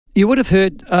you would have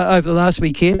heard over the last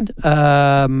weekend,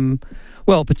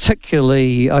 well,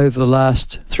 particularly over the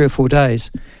last 3 or 4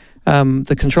 days,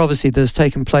 the controversy that has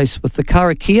taken place with the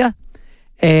Karakia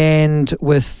and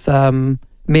with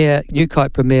New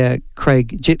Kaipara Mayor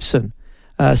Craig Jepson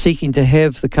seeking to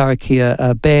have the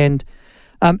Karakia banned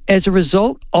as a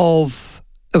result of,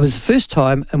 it was the first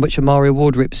time in which a Māori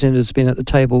ward representative has been at the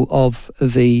table of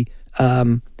the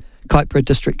Kaipara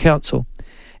District Council.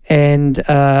 And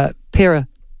Pera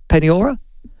Paniora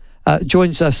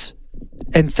joins us,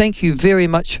 and thank you very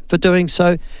much for doing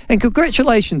so, and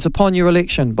congratulations upon your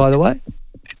election, by the way.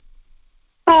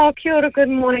 Oh, kia ora, good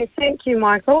morning. Thank you,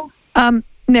 Michael.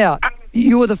 Now,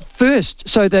 you were the first,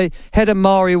 so they had a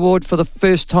Māori ward for the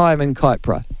first time in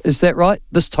Kaipara. Is that right,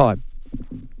 this time?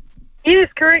 Yes,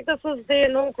 correct. This was the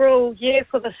inaugural year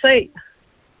for the seat.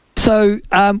 So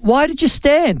why did you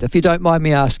stand, if you don't mind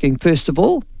me asking, first of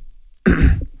all?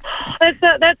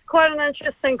 That's quite an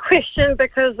interesting question,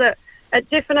 because it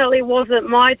definitely wasn't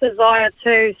my desire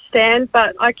to stand,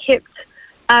 but I kept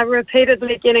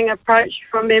repeatedly getting approached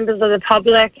from members of the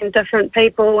public and different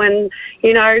people, and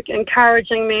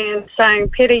encouraging me and saying,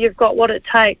 "Pera, you've got what it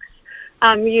takes.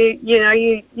 You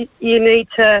need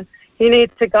to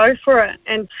go for it."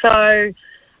 And so,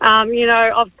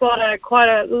 I've got quite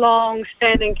a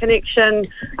long-standing connection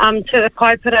to the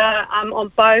Kaipara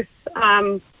on both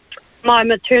my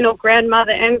maternal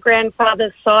grandmother and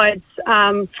grandfather's sides.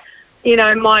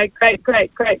 My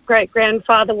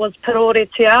great-great-great-great-grandfather was Pera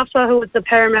Te Awha, who was the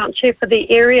paramount chief of the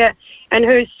area, and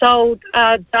who sold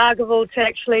Dargaville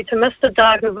to Mr.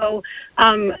 Dargaville,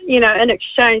 in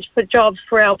exchange for jobs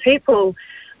for our people.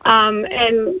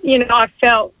 I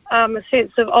felt a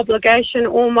sense of obligation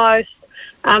almost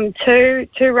to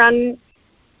run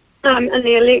in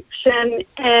the election,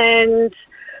 and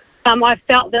I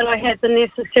felt that I had the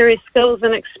necessary skills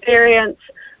and experience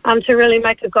to really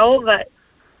make a go of it.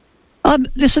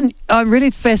 Listen, I'm really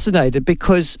fascinated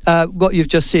because what you've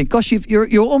just said. Gosh,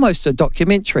 you're almost a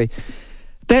documentary.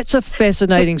 That's a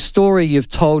fascinating story you've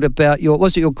told about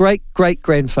was it your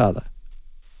great-great-grandfather?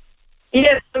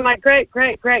 Yes, my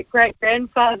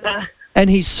great-great-great-great-grandfather. And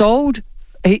he sold,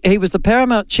 he was the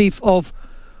paramount chief of,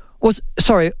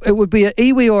 it would be an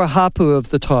iwi or a hapu of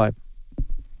the time?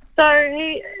 So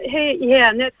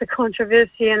and that's a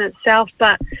controversy in itself,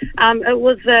 but it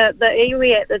was the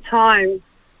iwi at the time.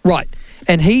 Right,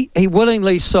 and he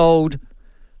willingly sold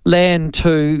land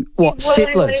to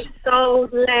settlers? He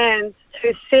sold land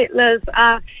to settlers,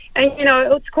 and it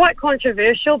was quite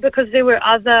controversial because there were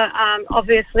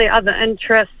obviously other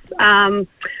interests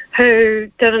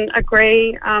who didn't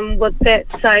agree with that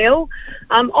sale.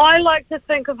 I like to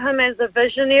think of him as a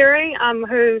visionary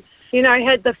who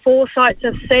had the foresight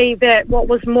to see that what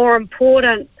was more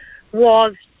important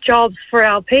was jobs for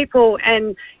our people,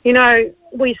 and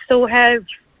we still have.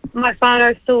 My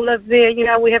whānau still live there.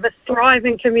 We have a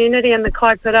thriving community in the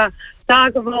Kaipara.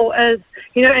 Dargaville is,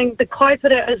 and the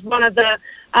Kaipara is one of the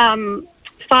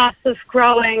fastest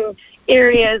growing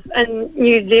areas in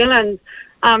New Zealand.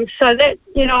 So that,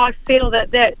 I feel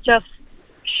that just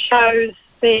shows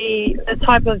the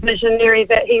type of visionary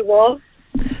that he was.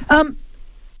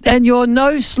 And you're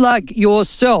no slug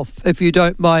yourself, if you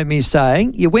don't mind me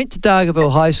saying. You went to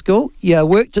Dargaville High School. You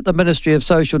worked at the Ministry of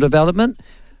Social Development.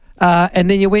 And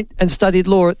then you went and studied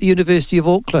law at the University of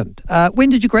Auckland.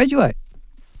 When did you graduate?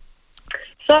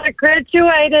 So I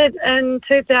graduated in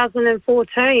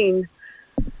 2014.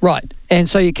 Right. And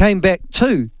so you came back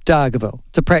to Dargaville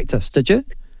to practice, did you?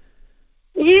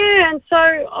 Yeah, and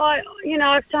so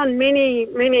I've done many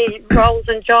roles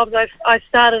and jobs. I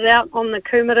started out on the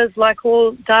kumaras like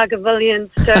all Dargavillians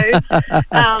do.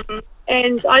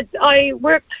 And I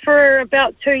worked for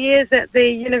about 2 years at the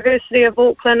University of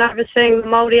Auckland overseeing the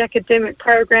Māori academic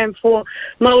program for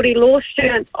Māori law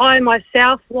students. I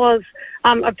myself was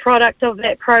a product of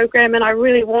that program, and I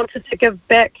really wanted to give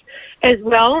back as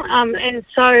well. And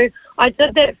so I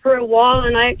did that for a while,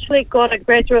 and I actually got a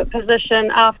graduate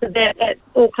position after that at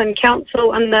Auckland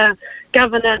Council in the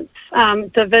governance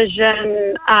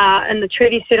division in the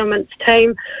treaty settlements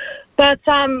team. But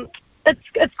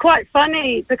it's quite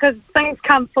funny because things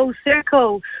come full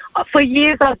circle. For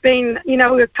years I've been, we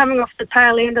were coming off the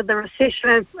tail end of the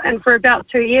recession, and for about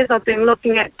 2 years I've been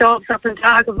looking at jobs up in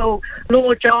Dargaville,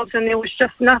 law jobs, and there was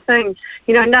just nothing,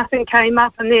 nothing came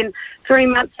up. And then 3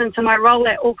 months into my role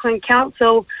at Auckland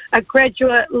Council, a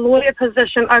graduate lawyer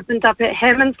position opened up at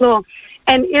Hammonds Law.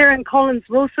 And Erin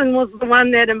Collins-Wilson was the one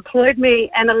that employed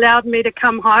me and allowed me to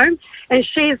come home. And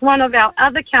she's one of our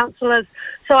other councillors.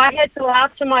 So I had to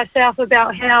laugh to myself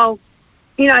about how,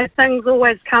 things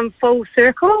always come full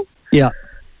circle. Yeah.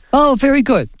 Oh, very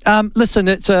good. Listen,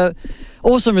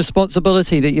 awesome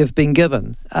responsibility that you've been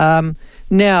given.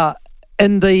 Now,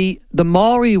 in the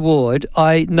Māori ward,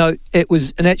 I know it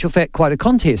was, in actual fact, quite a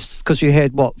contest because you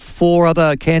had, 4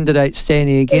 other candidates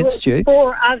standing against you?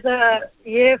 4 other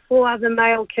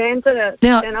male candidates.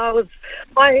 Now, and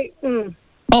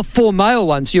Of 4 male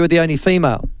ones, you were the only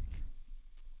female?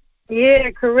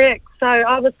 Yeah, correct. So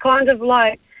I was kind of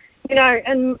like,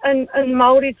 in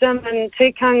Māoridom and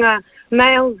tikanga,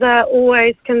 males are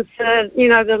always considered,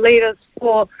 the leaders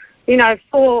for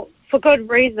good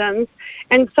reasons.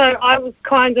 And so I was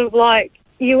kind of like,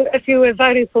 if you were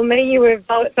voting for me, you were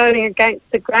voting against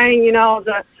the grain, of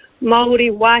the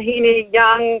Māori, wahine,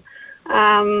 young,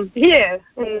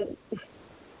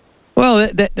 Well,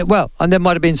 and there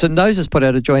might have been some noses put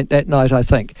out of joint that night, I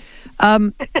think.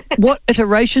 What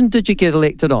iteration did you get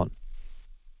elected on?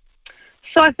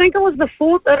 So I think it was the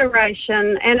 4th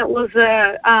iteration, and it was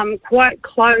a quite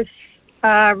close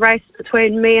race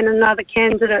between me and another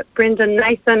candidate, Brendan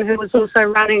Nathan, who was also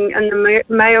running in the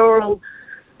mayoral.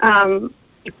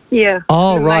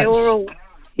 Mayoral.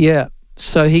 Yeah,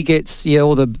 so he gets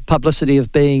all the publicity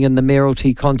of being in the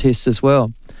mayoralty contest as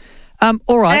well.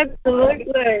 All right.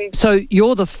 Absolutely. So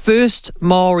you're the first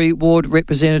Māori ward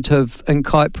representative in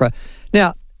Kaipara.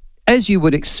 Now, as you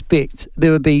would expect,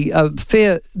 there would be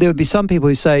some people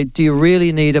who say, do you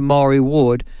really need a Māori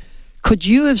ward? Could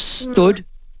you have stood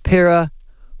Pera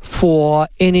for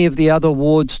any of the other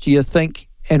wards, do you think?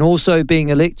 And also being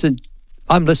elected,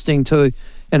 I'm listening to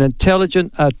an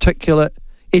intelligent, articulate,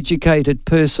 educated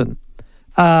person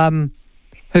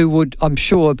who would, I'm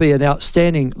sure, be an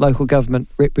outstanding local government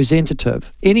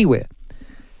representative anywhere.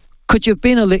 Could you have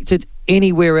been elected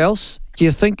anywhere else, do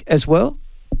you think, as well?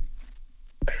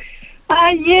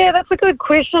 Yeah, that's a good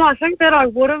question. I think that I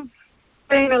would have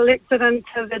been elected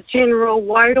into the general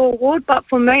Wairau ward, but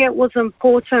for me it was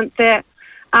important that,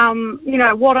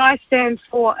 what I stand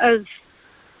for is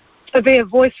to be a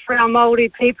voice for our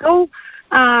Māori people.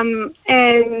 And,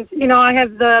 I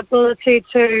have the ability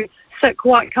to sit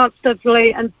quite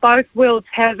comfortably in both worlds,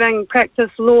 having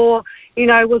practiced law,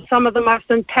 with some of the most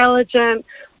intelligent,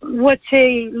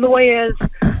 witty lawyers,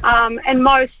 and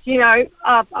most, are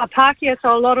Pākehā.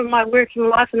 So a lot of my working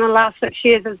life in the last 6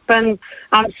 years has been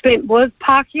spent with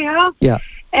Pākehā. Yeah.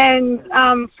 And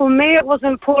for me, it was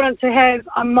important to have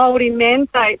a Māori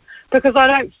mandate because I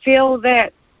don't feel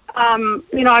that,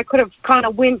 I could have kind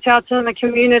of went out in the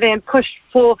community and pushed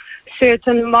for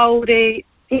certain Māori,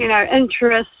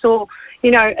 interests or,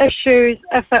 issues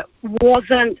if it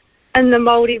wasn't in the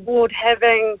Māori ward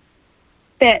having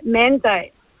that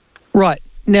mandate. Right.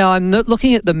 Now, I'm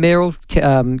looking at the mayoral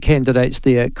candidates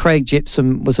there. Craig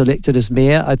Jepson was elected as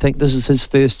mayor. I think this is his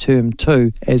first term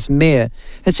too as mayor.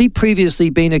 Has he previously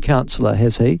been a councillor,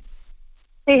 has he?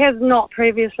 He has not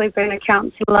previously been a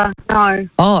councillor, no.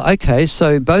 Oh, okay.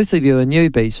 So both of you are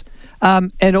newbies.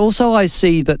 And also I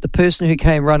see that the person who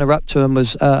came runner-up to him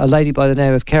was a lady by the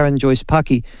name of Karen Joyce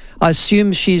Paki. I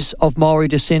assume she's of Māori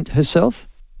descent herself?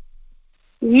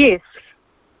 Yes.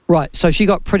 Right, so she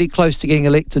got pretty close to getting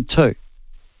elected too.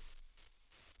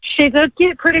 She did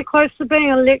get pretty close to being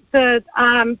elected,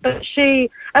 but it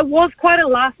was quite a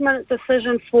last-minute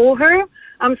decision for her.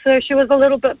 So she was a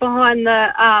little bit behind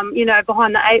the,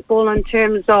 behind the 8 ball in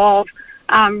terms of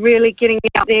really getting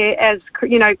out there. As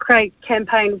Craig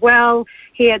campaigned well.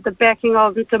 He had the backing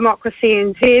of Democracy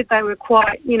NZ. They were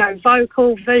quite,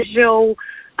 vocal, visual,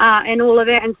 and all of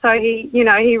that. And so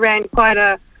he ran quite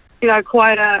a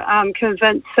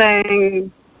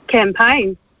convincing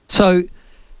campaign. So,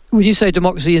 when you say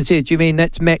Democracy NZ, do you mean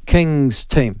that's Matt King's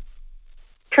team?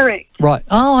 Correct. Right.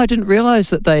 Oh, I didn't realise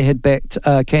that they had backed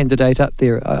a candidate up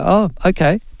there. Oh,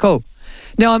 okay, cool.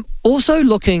 Now, I'm also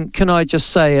looking, can I just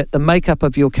say, at the makeup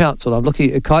of your council. I'm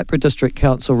looking at Kaipara District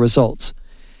Council results.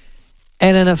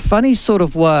 And in a funny sort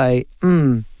of way,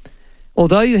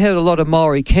 although you had a lot of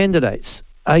Māori candidates,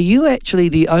 are you actually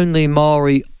the only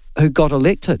Māori who got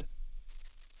elected?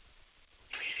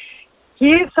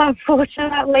 Yes,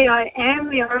 unfortunately, I am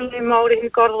the only Māori who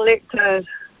got elected.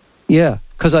 Yeah,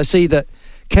 because I see that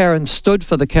Karen stood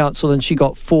for the council and she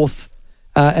got 4th,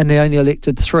 and they only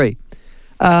elected 3.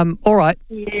 All right.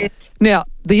 Yes. Now,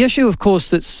 the issue, of course,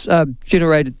 that's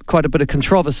generated quite a bit of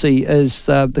controversy is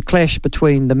the clash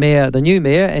between the new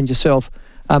mayor, and yourself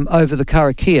over the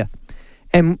Karakia.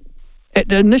 And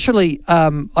initially,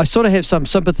 I sort of have some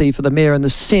sympathy for the mayor in the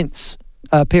sense,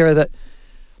 Pera, that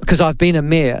because I've been a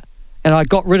mayor and I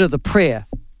got rid of the prayer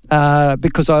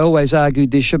because I always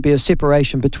argued there should be a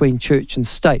separation between church and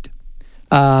state.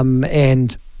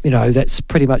 And, that's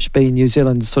pretty much been New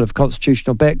Zealand's sort of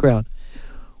constitutional background.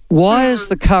 Why is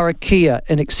the Karakia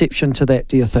an exception to that,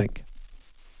 do you think?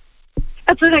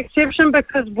 It's an exception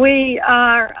because we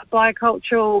are a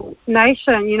bicultural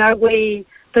nation.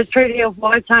 The Treaty of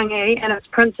Waitangi and its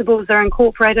principles are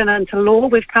incorporated into law.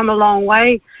 We've come a long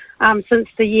way since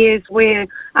the years where,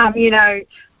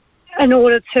 in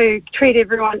order to treat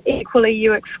everyone equally,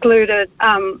 you excluded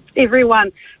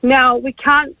everyone. Now, we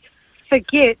can't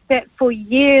forget that for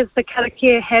years the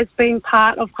Karakia has been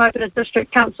part of Kaipara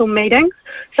District Council meetings,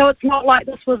 so it's not like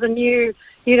this was a new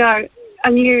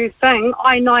thing.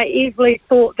 I naively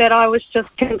thought that I was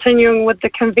just continuing with the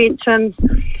conventions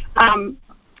of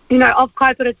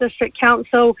Kaipara District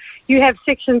Council. You have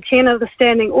Section 10 of the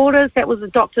Standing Orders that was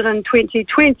adopted in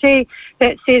 2020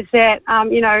 that says that,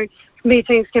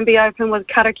 meetings can be open with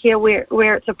Karakia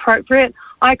where it's appropriate.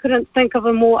 I couldn't think of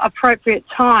a more appropriate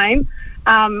time,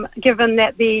 given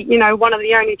that one of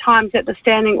the only times that the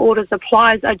Standing Orders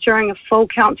applies are during a full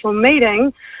council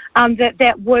meeting,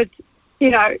 that would,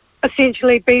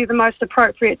 essentially be the most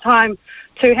appropriate time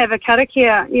to have a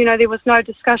karakia. There was no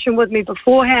discussion with me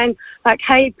beforehand, like,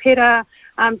 hey, Pera,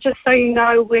 just so you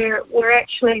know, we're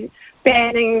actually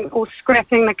banning or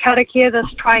scrapping the karakia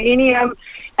this triennium.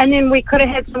 And then we could have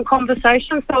had some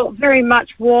conversations, so it very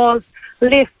much was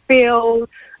left field.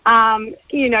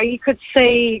 You could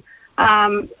see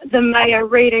the mayor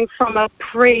reading from a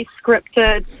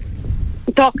pre-scripted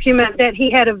document that he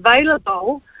had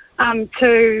available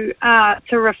to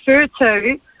refer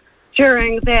to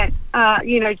during that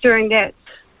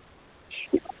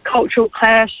cultural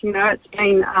clash. It's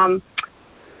been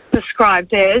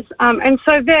described as, and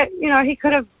so that he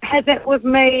could have had that with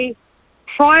me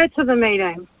prior to the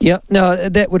meeting. Yeah, no,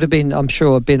 that would have been, I'm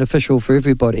sure, beneficial for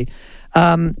everybody.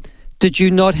 Did you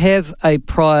not have a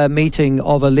prior meeting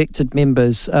of elected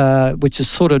members, which is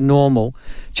sort of normal,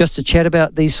 just to chat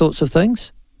about these sorts of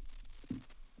things?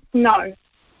 No.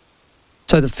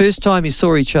 So the first time you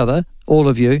saw each other, all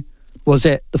of you, was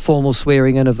at the formal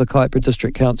swearing-in of the Kaipara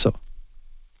District Council?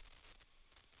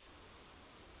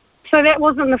 So that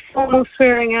wasn't the formal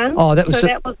swearing-in. Oh, that was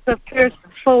that was the first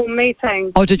full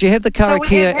meeting. Oh, did you have the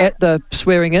Karakia at the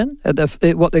swearing-in, at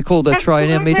what they call the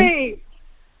triennial meeting?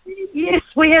 Yes,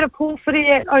 we had a pōwhiri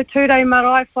at Oture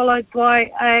Marae, followed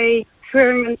by a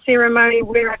swearing-in ceremony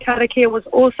where a karakia was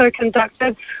also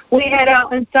conducted. We had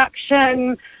our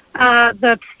induction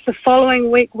the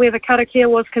following week where the karakia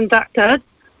was conducted,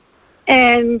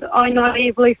 and I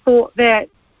naively thought that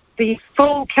the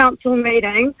full council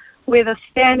meeting where the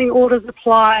standing orders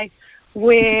apply,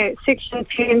 where Section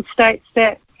 10 states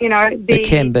that, it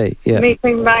can be, yeah,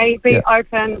 meeting may be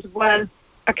opened with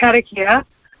a karakia,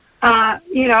 I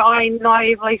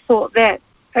naively thought that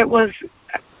it was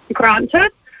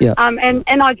granted. Yeah. And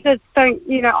I did think,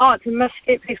 it's a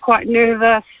misstep, he's quite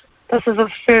nervous, this is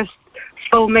his first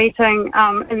full meeting,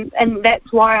 and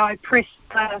that's why I pressed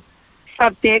the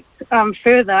subject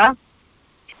further,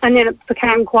 and then it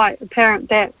became quite apparent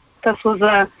that this was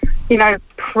a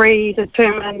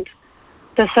predetermined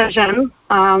decision,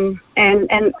 and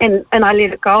I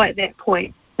let it go at that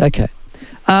point. Okay.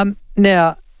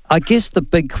 Now, I guess the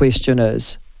big question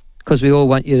is, because we all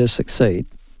want you to succeed,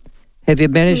 have you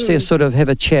managed to sort of have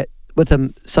a chat with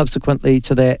him subsequently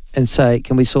to that and say,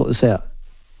 can we sort this out?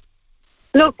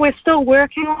 Look, we're still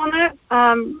working on it.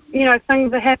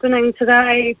 Things are happening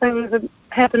today, things are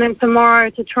happening tomorrow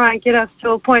to try and get us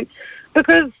to a point,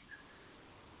 because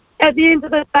at the end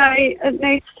of the day, it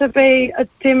needs to be a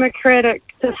democratic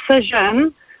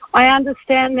decision. I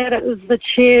understand that it is the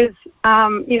chair's,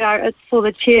 it's for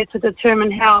the chair to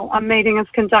determine how a meeting is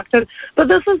conducted. But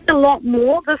this is a lot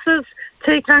more. This is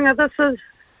tikanga. This is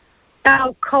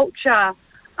our culture.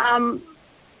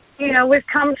 We've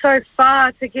come so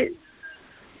far to get,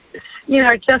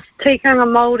 just tikanga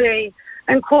Māori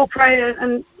incorporated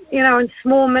in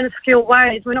small, minuscule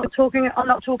ways. I'm not talking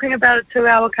about a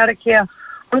 2-hour karakia.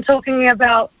 I'm talking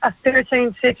about a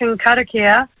 13-second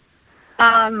karakia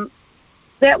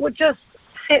that would just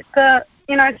set the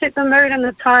mood and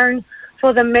the tone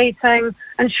for the meeting,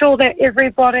 ensure that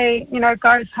everybody,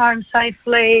 goes home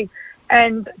safely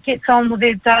and gets on with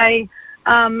their day.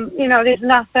 There's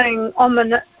nothing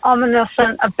ominous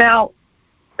about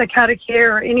the karakia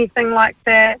or anything like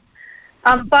that.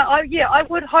 But I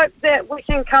would hope that we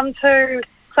can come to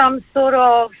some sort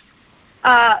of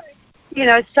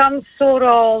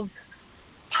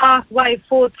pathway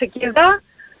forward together.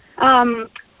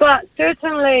 But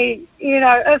certainly,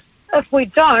 if we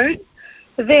don't,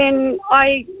 then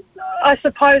I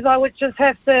suppose I would just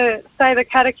have to say the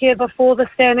karakia before the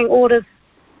standing orders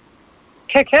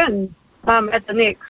kick in at the next